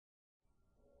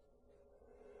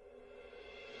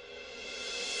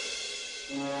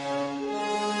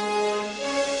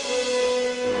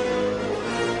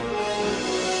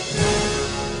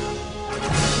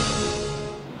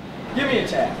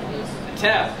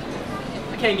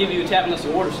can't give you a tab unless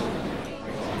you order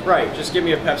something. Right, just give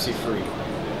me a Pepsi free.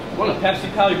 Want a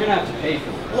Pepsi, pal? You're gonna have to pay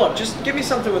for it. Look, just give me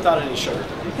something without any sugar.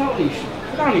 Without any sugar?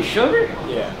 Without any sugar?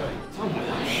 Yeah. Something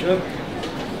without sugar.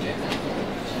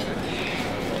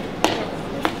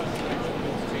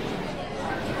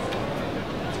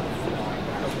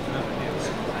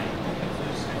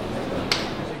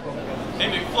 Hey,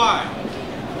 McFly.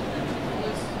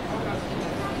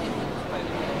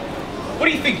 What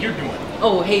do you think you're doing?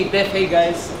 Oh, hey Biff, hey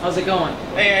guys, how's it going?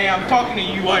 Hey, I'm talking to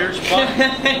you, Irish butt.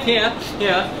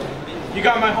 yeah. You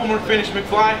got my homework finished,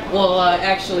 McFly? Well,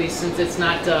 actually, since it's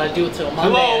not due till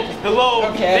Monday. Hello.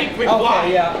 Okay. Think, McFly.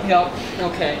 Okay. Yeah.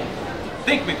 Okay.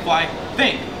 Think, McFly.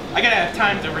 Think. I gotta have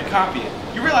time to recopy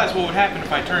it. You realize what would happen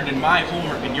if I turned in my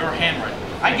homework in your handwriting?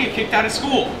 I'd get kicked out of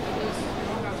school.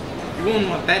 You wouldn't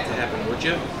want that to happen, would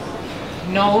you?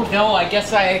 No. I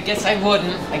guess I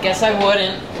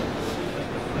wouldn't.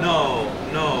 No.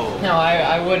 No,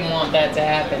 I wouldn't want that to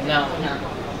happen. No.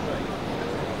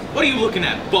 What are you looking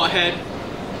at, butthead?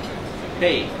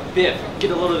 Hey, Biff,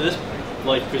 get a load of this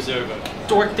life preserver.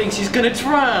 Dork thinks he's gonna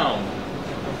drown.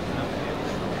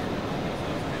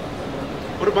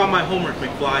 What about my homework,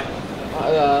 McFly?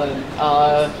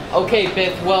 Okay,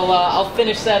 Biff. Well, I'll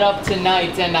finish that up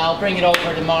tonight, and I'll bring it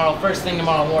over tomorrow. First thing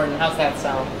tomorrow morning. How's that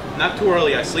sound? Not too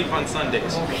early. I sleep on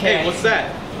Sundays. Okay. Hey, what's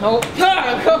that? Oh,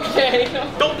 okay.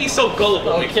 Don't be so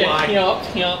gullible, Okay.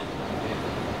 McFly. Yup.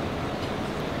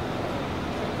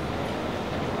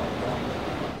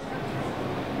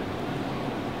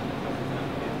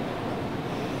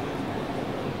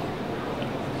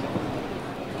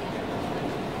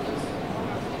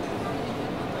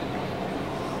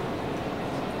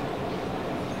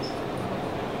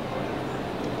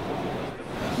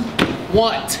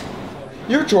 What?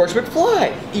 You're George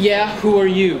McFly. Yeah, who are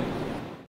you?